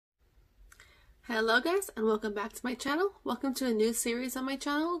Hello guys, and welcome back to my channel. Welcome to a new series on my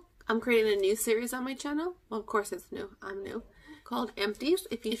channel. I'm creating a new series on my channel. Well, of course it's new. I'm new. Called Empties.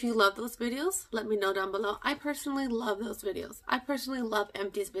 If you love those videos, let me know down below. I personally love those videos. I personally love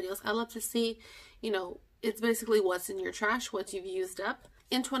Empties videos. I love to see, it's basically what's in your trash, what you've used up.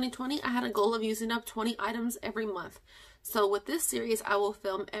 In 2020, I had a goal of using up 20 items every month. So with this series, I will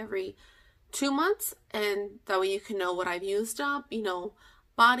film every 2 months, and that way you can know what I've used up,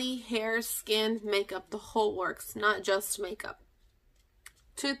 body, hair, skin, makeup, the whole works, not just makeup.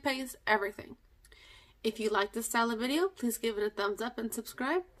 Toothpaste, everything. If you like this style of video, please give it a thumbs up and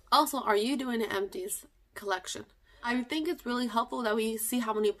subscribe. Also, are you doing an empties collection? I think it's really helpful that we see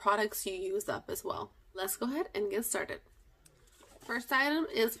how many products you use up as well. Let's go ahead and get started. First item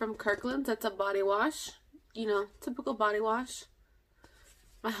is from Kirkland's. That's a body wash. Typical body wash.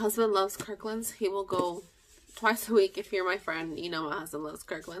 My husband loves Kirkland's. He will go twice a week. If you're my friend, my husband loves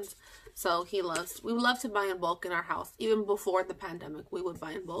Kirkland's. So we love to buy in bulk in our house. Even before the pandemic, we would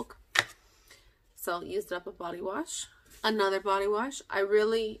buy in bulk. So used up a body wash. Another body wash. I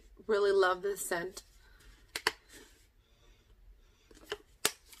really, really love this scent.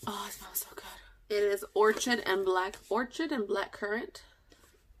 Oh, it smells so good. It is orchid and black currant.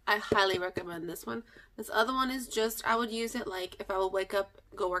 I highly recommend this one. This other one is just, I would use it like if I would wake up,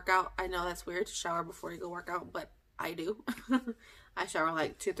 go work out. I know that's weird to shower before you go work out, but I do. I shower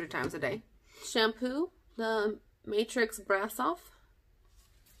like 2-3 times a day. Shampoo, the Matrix Brass Off.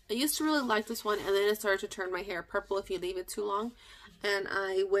 I used to really like this one, and then it started to turn my hair purple if you leave it too long. And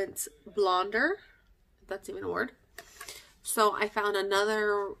I went blonder, if that's even a word. So I found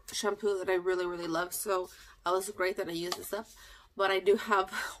another shampoo that I really, really love. So it was great that I used this up. But I do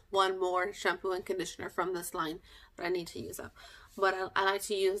have one more shampoo and conditioner from this line that I need to use up. But I like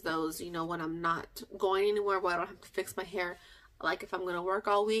to use those, when I'm not going anywhere where I don't have to fix my hair. Like if I'm going to work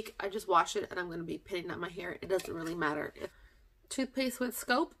all week, I just wash it and I'm going to be pinning up my hair. It doesn't really matter. Toothpaste with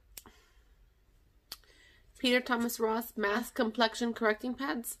Scope. Peter Thomas Ross Mask Complexion Correcting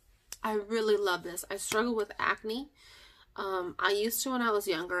Pads. I really love this. I struggle with acne. I used to when I was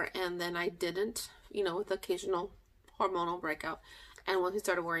younger, and then I didn't, with occasional hormonal breakout. And once we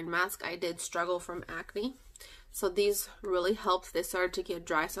started wearing masks, I did struggle from acne. So these really helped. They started to get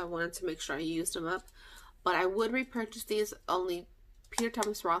dry, so I wanted to make sure I used them up. But I would repurchase these. Only Peter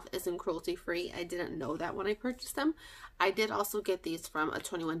Thomas Roth isn't cruelty free. I didn't know that when I purchased them. I did also get these from a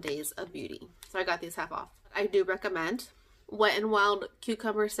 21 Days of Beauty. So I got these half off. I do recommend Wet n Wild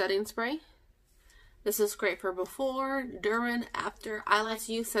Cucumber Setting Spray. This is great for before, during, after. I like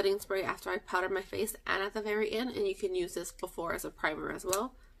to use setting spray after I powder my face and at the very end. And you can use this before as a primer as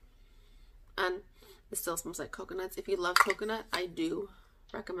well. And it still smells like coconuts. If you love coconut, I do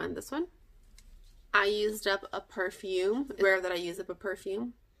recommend this one. I used up a perfume. It's rare that I use up a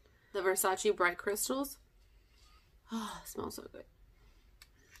perfume. The Versace Bright Crystals. Oh, it smells so good.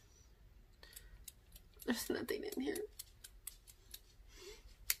 There's nothing in here.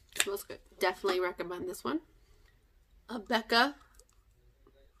 Smells good. Definitely recommend this one. A Becca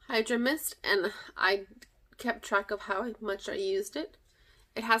Hydra Mist, and I kept track of how much I used it.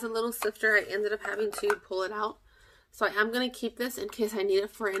 It has a little sifter. I ended up having to pull it out. So I am going to keep this in case I need it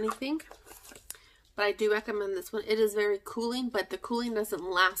for anything. But I do recommend this one. It is very cooling, but the cooling doesn't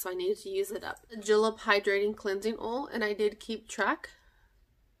last, so I needed to use it up. The Julep Hydrating Cleansing Oil, and I did keep track.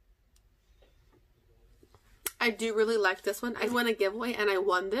 I do really like this one. I won a giveaway and I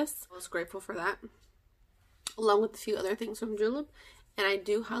won this. I was grateful for that. Along with a few other things from Julep. And I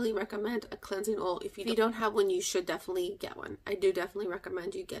do highly recommend a cleansing oil. If you don't have one, you should definitely get one. I do definitely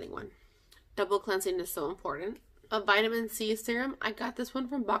recommend you getting one. Double cleansing is so important. A vitamin C serum. I got this one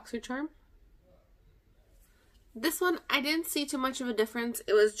from BoxyCharm. This one, I didn't see too much of a difference.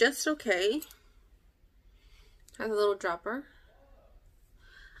 It was just okay. Has a little dropper.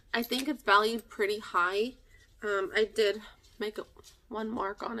 I think it's valued pretty high. I did make one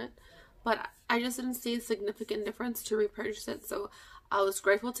mark on it, but I just didn't see a significant difference to repurchase it. So I was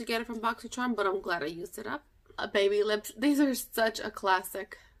grateful to get it from BoxyCharm, but I'm glad I used it up. A Baby Lips. These are such a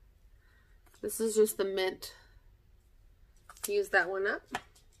classic. This is just the mint. Use that one up.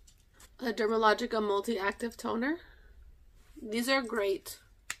 A Dermalogica Multi-Active Toner. These are great.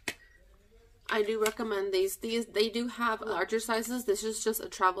 I do recommend these. They do have larger sizes. This is just a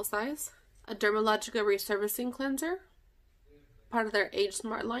travel size. A Dermalogica Resurfacing Cleanser, part of their Age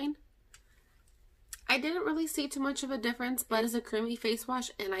Smart line. I didn't really see too much of a difference, but it's a creamy face wash,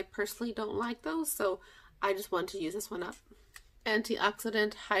 and I personally don't like those, so I just want to use this one up.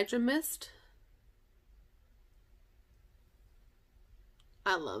 Antioxidant Hydra Mist.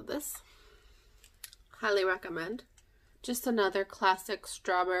 I love this. Highly recommend. Just another classic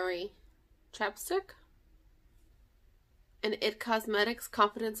strawberry chapstick. And It Cosmetics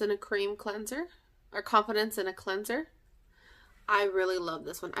Confidence in a Cream Cleanser, or Confidence in a Cleanser. I really love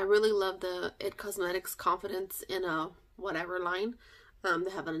this one. I really love the It Cosmetics Confidence in a whatever line.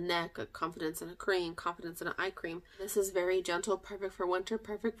 They have a neck, a confidence in a cream, confidence in an eye cream. This is very gentle, perfect for winter,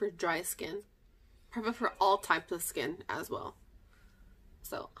 perfect for dry skin, perfect for all types of skin as well.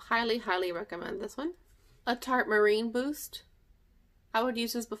 So highly, highly recommend this one. A Tarte Marine Boost. I would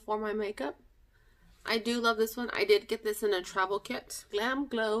use this before my makeup. I do love this one. I did get this in a travel kit. Glam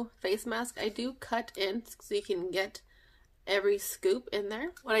Glow face mask. I do cut in so you can get every scoop in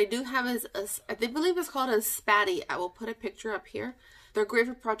there. What I do have is I believe it's called a Spatty. I will put a picture up here. They're great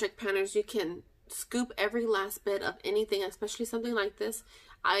for project planners. You can scoop every last bit of anything, especially something like this.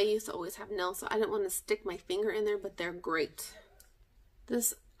 I used to always have nails, so I didn't want to stick my finger in there, but they're great.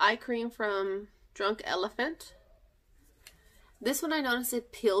 This eye cream from Drunk Elephant. This one I noticed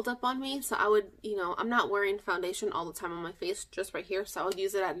it peeled up on me, so I would, I'm not wearing foundation all the time on my face, just right here, so I would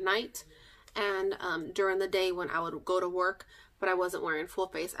use it at night and during the day when I would go to work, but I wasn't wearing full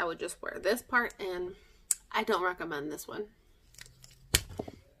face. I would just wear this part, and I don't recommend this one.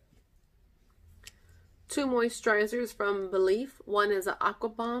 2 moisturizers from Belief. One is an aqua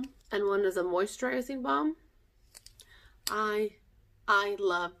balm and one is a moisturizing balm. I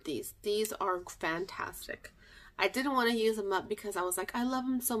love these. These are fantastic. I didn't want to use them up because I was like, I love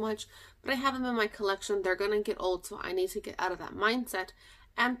them so much, but I have them in my collection. They're going to get old, so I need to get out of that mindset.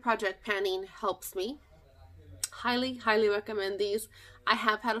 And project panning helps me. Highly, highly recommend these. I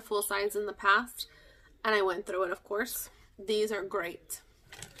have had a full size in the past, and I went through it, of course. These are great.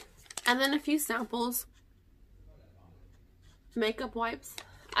 And then a few samples. Makeup wipes.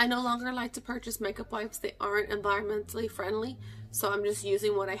 I no longer like to purchase makeup wipes. They aren't environmentally friendly, so I'm just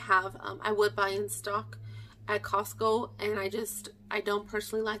using what I have. I would buy in stock at Costco, and I don't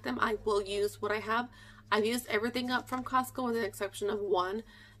personally like them. I will use what I have. I've used everything up from Costco with the exception of one,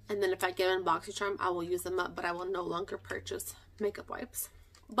 and then if I get in BoxyCharm, I will use them up, but I will no longer purchase makeup wipes.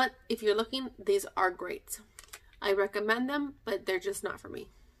 But if you're looking, these are great. I recommend them, but they're just not for me.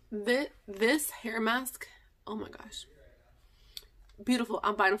 This hair mask, oh my gosh. Beautiful.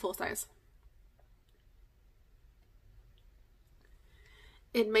 I'm buying a full size.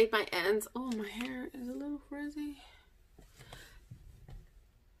 It made my ends. Oh, my hair is a little frizzy.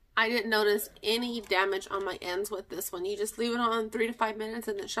 I didn't notice any damage on my ends with this one. You just leave it on 3 to 5 minutes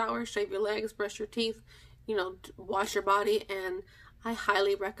in the shower, shave your legs, brush your teeth, wash your body, and I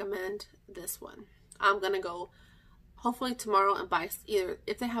highly recommend this one. I'm going to go hopefully tomorrow and buy either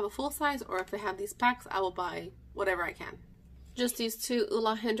if they have a full size or if they have these packs, I will buy whatever I can. Just these 2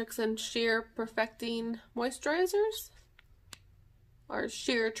 Ulla Hendrickson Sheer Perfecting Moisturizers, or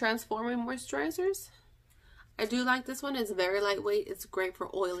Sheer Transforming Moisturizers. I do like this one. It's very lightweight. It's great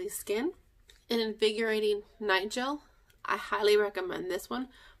for oily skin. An Invigorating Night Gel. I highly recommend this one,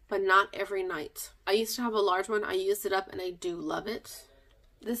 but not every night. I used to have a large one. I used it up and I do love it.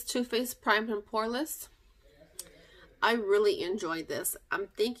 This Too Faced Primed and Poreless. I really enjoyed this. I'm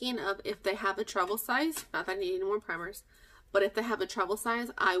thinking of if they have a travel size, not that I need any more primers, but if they have a travel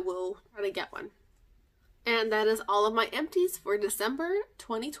size, I will try to get one. And that is all of my empties for December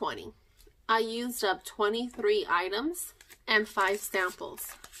 2020. I used up 23 items and 5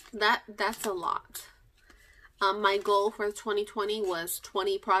 samples. That's a lot. My goal for 2020 was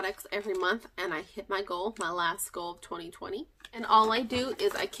 20 products every month, and I hit my goal, my last goal of 2020. And all I do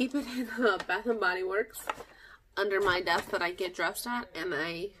is I keep it in Bath & Body Works under my desk that I get dressed at, and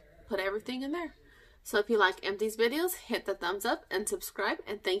I put everything in there. So if you like Empties videos, hit the thumbs up and subscribe.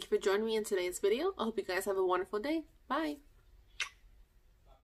 And thank you for joining me in today's video. I hope you guys have a wonderful day. Bye.